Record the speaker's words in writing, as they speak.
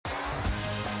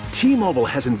T-Mobile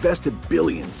has invested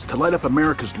billions to light up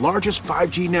America's largest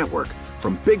 5G network,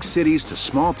 from big cities to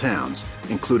small towns,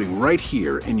 including right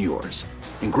here in yours.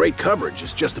 And great coverage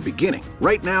is just the beginning.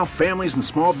 Right now, families and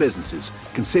small businesses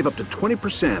can save up to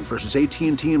 20% versus AT&T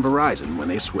and Verizon when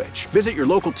they switch. Visit your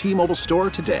local T-Mobile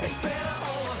store today.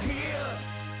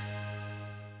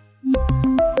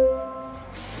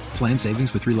 Plan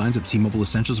savings with 3 lines of T-Mobile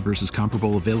Essentials versus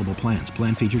comparable available plans.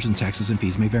 Plan features and taxes and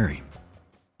fees may vary.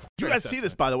 You guys see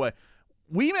this, by the way.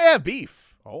 We may have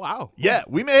beef. Oh, wow. Yeah,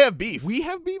 we may have beef. We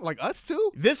have beef? Like us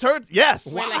too? This hurts.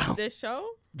 Yes. Wait, like this show?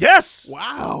 Yes.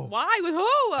 Wow. Why? With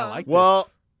who? I like Well,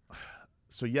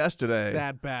 so yesterday,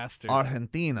 that bastard.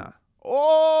 Argentina,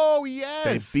 Oh,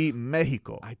 yes. they beat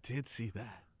Mexico. I did see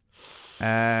that.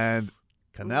 And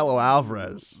Canelo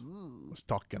Alvarez was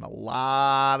talking a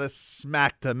lot of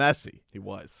smack to Messi. He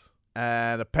was.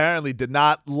 And apparently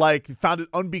found it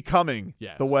unbecoming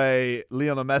Yes. the way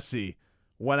Lionel Messi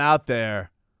went out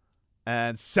there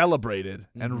and celebrated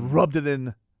and rubbed it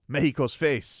in Mexico's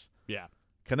face. Yeah.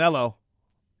 Canelo,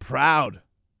 proud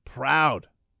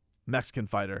Mexican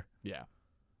fighter. Yeah.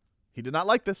 He did not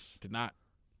like this. Did not.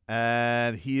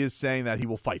 And he is saying that he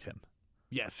will fight him.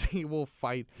 Yes, he will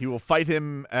fight. He will fight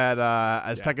him at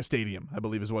Azteca Stadium, I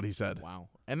believe is what he said. Wow.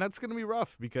 And that's going to be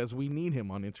rough because we need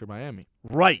him on Inter Miami.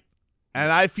 Right. And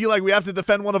I feel like we have to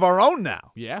defend one of our own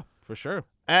now. Yeah, for sure.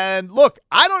 And look,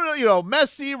 I don't know,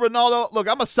 Messi, Ronaldo. Look,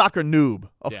 I'm a soccer noob,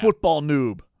 a football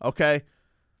noob, okay?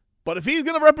 But if he's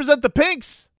going to represent the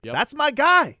Pinks, that's my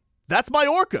guy. That's my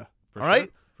Orca, all right?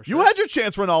 For sure. You had your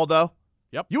chance, Ronaldo.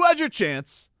 Yep. You had your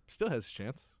chance. Still has a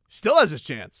chance. Still has his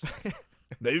chance.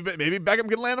 Maybe Beckham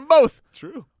can land them both.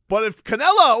 True. But if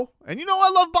Canelo, and you know I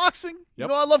love boxing. You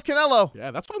know I love Canelo.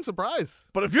 Yeah, that's why I'm surprised.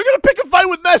 But if you're going to pick a fight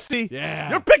with Messi,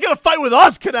 you're picking a fight with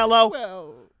us, Canelo.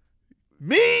 Well,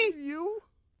 me, you,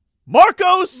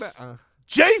 Marcos,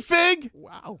 J-Fig,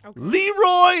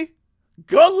 Leroy,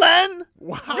 Galen.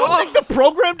 Wow. You don't think the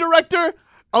program director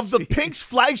of the Pinks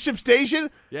flagship station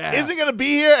isn't going to be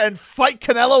here and fight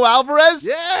Canelo Alvarez?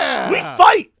 Yeah. We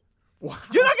fight. Wow.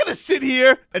 You're not going to sit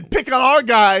here and pick on our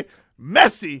guy,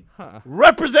 Messi,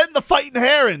 representing the Fighting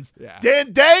Herons. Yeah.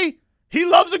 Dan Day, he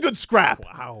loves a good scrap.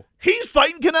 Wow. He's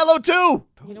fighting Canelo too.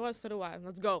 You know what? So do I.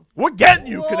 Let's go. We're getting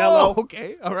you, Canelo.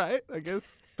 Okay. All right. I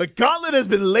guess. The gauntlet has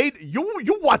been laid.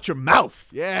 You watch your mouth.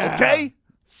 Yeah. Okay?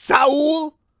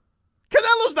 Saul.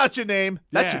 Canelo's not your name.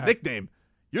 That's your Yeah. nickname.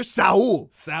 You're Saul.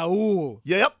 Saul.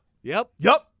 Yep. Yep.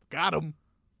 Got him.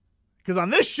 Because on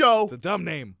this show, It's a dumb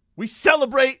name. we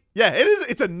celebrate. Yeah, it is.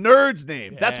 It's a nerd's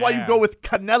name. That's why you Yeah. go with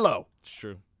Canelo. It's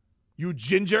true. You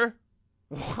ginger.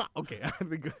 Wow. Okay. I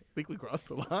think we crossed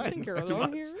the line. I think you're Too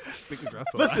alone much. here. I think we crossed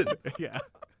the Listen. line. Yeah.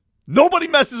 Nobody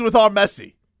messes with our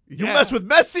Messi. You Yeah. mess with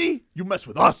Messi, you mess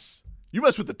with us. You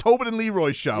mess with the Tobin and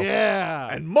Leroy show. Yeah.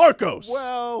 And Marcos.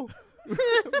 Well,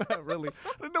 not really.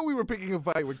 I didn't know we were picking a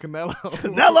fight with Canelo.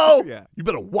 Canelo, Yeah. you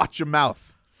better watch your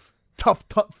mouth. Tough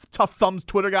thumbs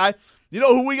Twitter guy. You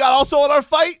know who we got also in our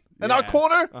fight? In our Yeah.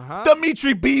 corner? Uh-huh.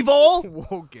 Dimitri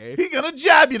Bivol. Okay. He's going to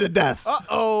jab you to death.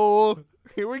 Uh-oh.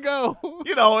 Here we go.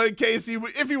 You know, in case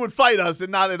if he would fight us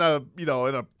and not in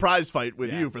a prize fight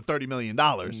with you for $30 million.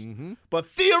 But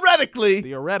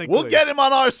theoretically, we'll get him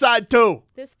on our side too.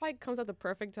 This fight comes at the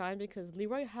perfect time because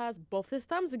Leroy has both his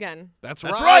thumbs again. That's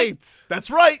That's right. right. That's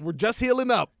right. We're just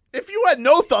healing up. If you had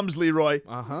no thumbs, Leroy,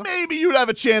 Uh-huh. maybe you'd have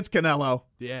a chance, Canelo.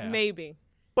 Yeah. Maybe.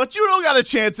 But you don't got a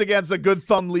chance against a good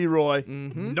thumb, Leroy.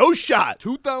 No shot.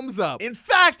 2 thumbs up. In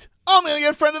fact, I'm going to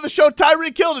get a friend of the show,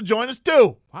 Tyreek Hill, to join us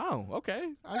too. Wow. Okay.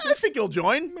 I think he'll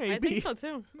join. I think so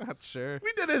too. Not sure.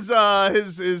 We did his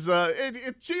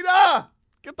Cheetah.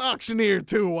 Get the auctioneer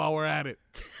too while we're at it.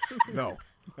 No.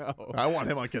 No. I want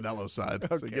him on Canelo's side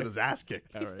so he get his ass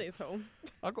kicked. He stays home.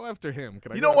 I'll go after him.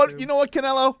 Can I You go know what? after You him? know what,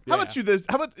 Canelo? Yeah. How about you this?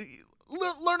 How about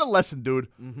learn a lesson, dude?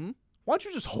 Mm-hmm. Why don't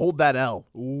you just hold that L?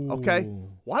 Okay?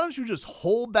 Why don't you just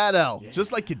hold that L?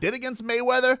 Just like you did against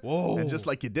Mayweather Whoa. and just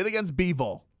like you did against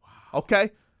Bivol.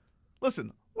 Okay?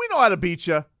 Listen, we know how to beat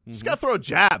you. Just got to throw a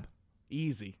jab.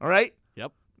 Easy. All right?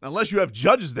 Yep. Unless you have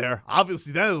judges there.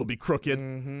 Obviously, then it'll be crooked.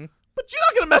 Mm-hmm. But you're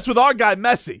not going to mess with our guy,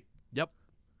 Messi. Yep.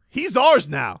 He's ours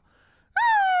now.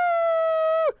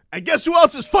 And guess who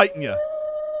else is fighting you?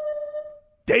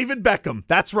 David Beckham.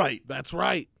 That's right. That's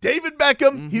right. David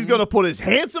Beckham, he's going to put his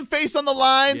handsome face on the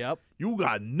line. Yep. You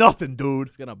got nothing, dude.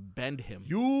 It's gonna bend him.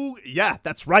 Yeah,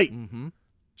 that's right. Mm-hmm.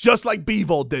 Just like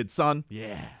Bivol did, son.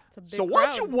 Yeah. It's a big So why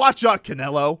don't you crowd. watch out,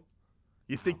 Canelo?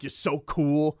 You think you're so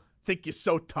cool? Think you're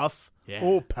so tough? Yeah.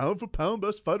 Oh, pound for pound,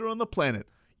 best fighter on the planet.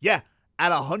 Yeah, at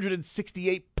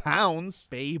 168 pounds.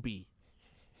 Baby.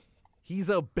 He's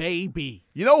a baby.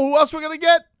 You know who else we're going to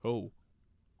get? Oh.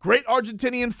 Great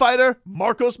Argentinian fighter,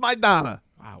 Marcos Maidana.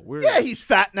 Wow, Yeah, he's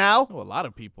fat now, a lot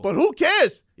of people. but who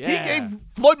cares? Yeah. He gave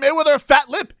Floyd Mayweather a fat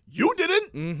lip. You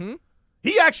didn't. Mm-hmm.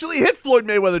 He actually hit Floyd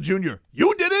Mayweather Jr.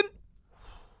 You didn't.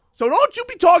 So don't you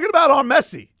be talking about our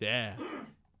Messi. Yeah.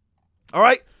 All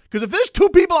right? Because if there's two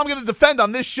people I'm going to defend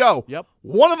on this show, Yep.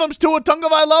 one of them's Tua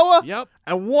Tagovailoa, Yep.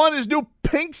 and one is new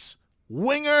Pink's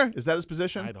winger. Is that his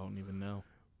position? I don't even know.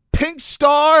 Pink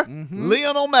star,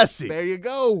 Lionel Messi. There you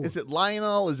go. Is it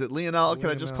Lionel? Is it Lionel? Can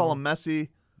I just call him Messi?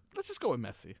 Let's just go with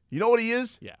Messi. You know what he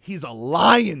is? Yeah. He's a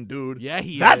lion, dude. Yeah,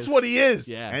 he That's is. what he is.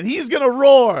 Yeah. And he's going to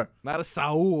roar Not a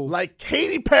Saul. like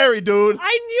Katy Perry, dude.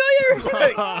 I knew you were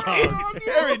Like going Katy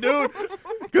Perry, dude.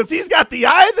 Because he's got the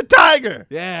eye of the tiger,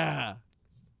 Yeah.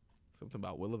 Something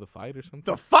about Will of the Fight or something?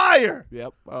 the fire.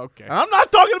 Yep. Okay. And I'm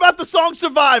not talking about the song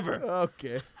Survivor.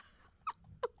 Okay.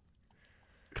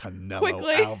 Canelo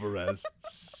Quickly. Alvarez.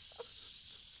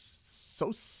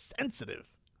 So sensitive.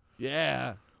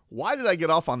 Yeah. Why did I get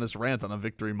off on this rant on a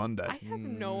Victory Monday? I have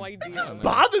no idea. It just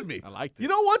bothered me. I liked it. You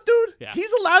know what, dude? Yeah.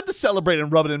 He's allowed to celebrate and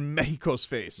rub it in Mexico's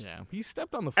face. Yeah. He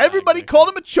stepped on the flag. Everybody there. called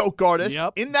him a choke artist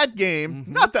Yep. in that game.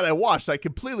 Not that I watched. I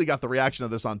completely got the reaction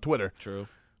of this on Twitter. True.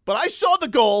 But I saw the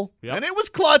goal, Yep. and it was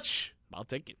clutch. I'll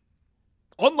take it.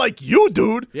 Unlike you,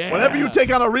 dude. Yeah. Whenever you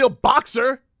take on a real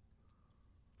boxer,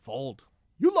 Fold.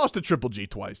 you lost to Triple G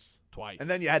twice. Twice. And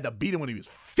then you had to beat him when he was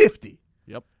 50.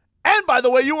 Yep. And by the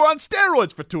way, you were on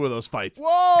steroids for 2 of those fights.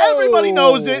 Whoa. Everybody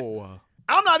knows it.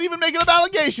 I'm not even making up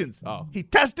allegations. Oh. He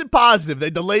tested positive.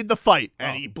 They delayed the fight,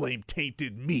 and Oh. he blamed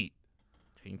tainted meat.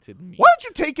 Tainted meat. Why don't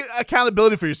you take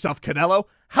accountability for yourself, Canelo?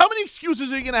 How many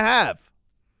excuses are you going to have?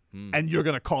 And you're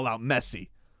going to call out Messi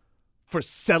for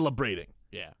celebrating.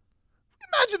 Yeah.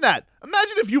 Imagine that.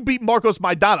 Imagine if you beat Marcos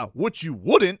Maidana, which you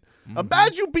wouldn't.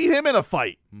 Imagine you beat him in a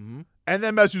fight. And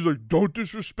then Messi's like, don't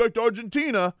disrespect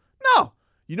Argentina. No.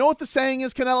 You know what the saying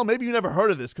is, Canelo? Maybe you never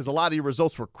heard of this because a lot of your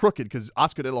results were crooked because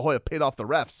Oscar de la Hoya paid off the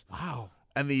refs Wow.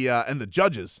 and the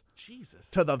judges. Jesus.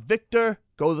 To the victor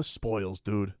go the spoils,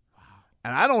 dude.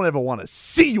 And I don't ever want to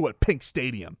see you at Pink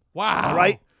Stadium. Wow. All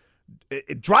right?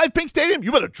 Drive Pink Stadium,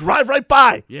 you better drive right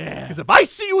by. Yeah. Because if I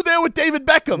see you there with David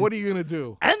Beckham What are you going to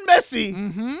do? and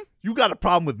Messi, you got a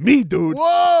problem with me, dude.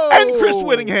 Whoa. And Chris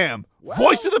Whittingham,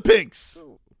 voice of the Pinks.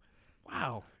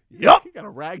 Wow. Yup. You got a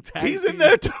ragtag. He's in team.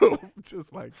 there, too.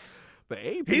 Just like the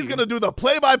A He's going to do the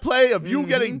play-by-play of you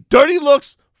getting dirty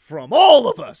looks from all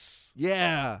of us.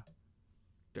 Yeah.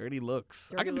 Dirty looks.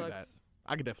 I Dirty can do that. looks.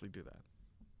 I could definitely do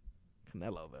that.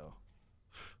 Canelo, though.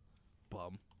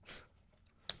 Bum.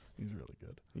 He's really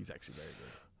good. He's actually very good.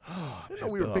 I didn't know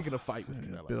we were picking a fight with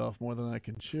Bit Canelo. off more than I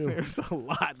can chew. There's a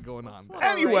lot going on. What there.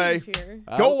 a Anyway, rage here.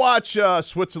 Go watch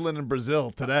Switzerland and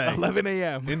Brazil today 11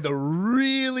 a.m. in the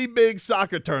really big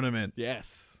soccer tournament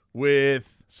Yes.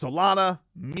 with Solana,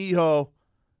 Mijo,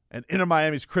 and Inter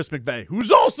Miami's Chris McVeigh,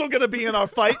 who's also going to be in our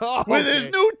fight with his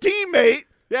Okay. new teammate,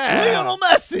 Yeah. Lionel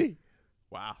Messi.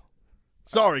 Wow.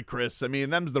 Sorry, Chris. I mean,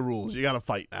 them's the rules. You got to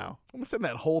fight now. I'm going to send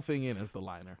that whole thing in as the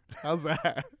liner. How's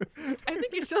that? I think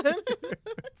you should.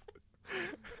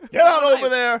 Get on over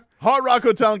there. Hard Rock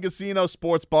Hotel and Casino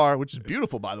Sports Bar, which is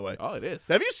beautiful, by the way. Oh, it is.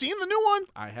 Have you seen the new one?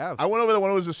 I have. I went over there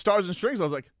when it was the Stars and Strings. I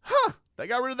was like, huh, they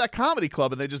got rid of that comedy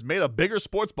club and they just made a bigger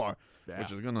sports bar, Yeah.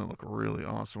 which is going to look really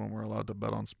awesome when we're allowed to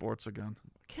bet on sports again.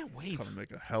 Can't wait. Going to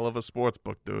make a hell of a sports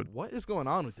book, dude. What is going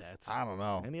on with that? I don't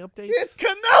know. Any updates? It's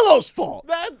Canelo's fault.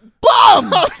 that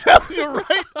Bum! I'm telling you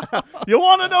right now. You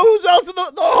want to know who's else in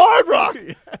the Hard Rock?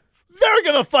 They're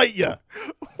going to fight you.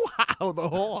 wow, the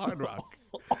whole Hard Rock.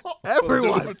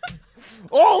 Everyone. Dude.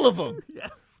 All of them.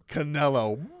 Yes.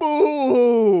 Canelo.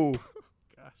 Boo.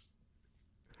 Gosh.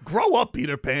 Grow up,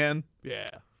 Peter Pan. Yeah.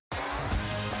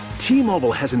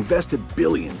 T-Mobile has invested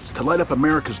billions to light up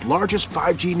America's largest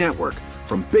 5G network,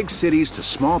 from big cities to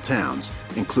small towns,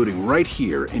 including right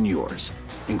here in yours.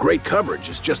 And great coverage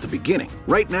is just the beginning.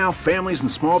 Right now, families and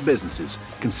small businesses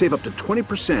can save up to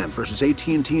 20% versus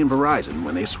AT&T and Verizon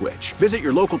when they switch. Visit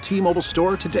your local T-Mobile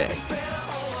store today.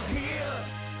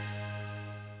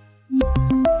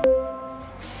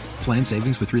 Plan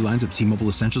savings with 3 lines of T-Mobile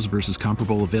Essentials versus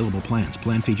comparable available plans.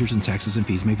 Plan features and taxes and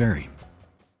fees may vary.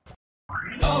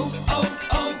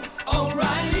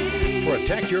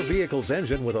 Protect your vehicle's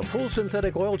engine with a full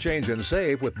synthetic oil change and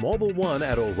save with Mobile One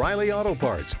at O'Reilly Auto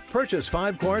Parts. Purchase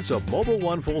 5 quarts of Mobile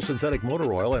One full synthetic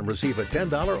motor oil and receive a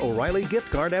 $10 O'Reilly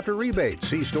gift card after rebate.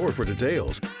 See store for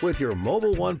details. With your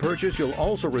Mobile One purchase, you'll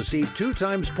also receive 2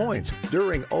 times points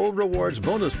during O Rewards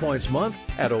Bonus Points Month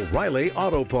at O'Reilly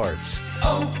Auto Parts.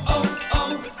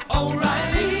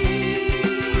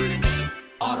 O'Reilly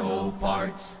Auto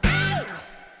Parts.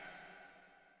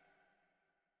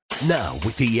 Now,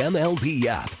 with the MLB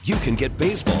app, you can get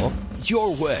baseball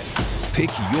your way. Pick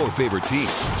your favorite team,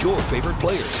 your favorite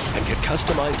players, and get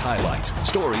customized highlights,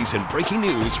 stories, and breaking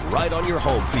news right on your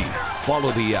home feed.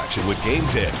 Follow the action with Game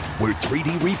Day, where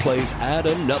 3D replays add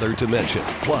another dimension.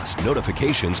 Plus,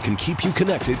 notifications can keep you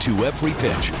connected to every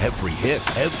pitch, every hit,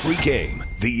 every game.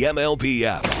 The MLB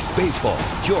app. Baseball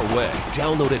your way.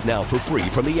 Download it now for free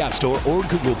from the App Store or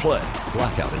Google Play.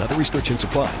 Blackout and other restrictions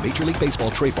apply. Major League Baseball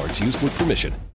trademarks used with permission.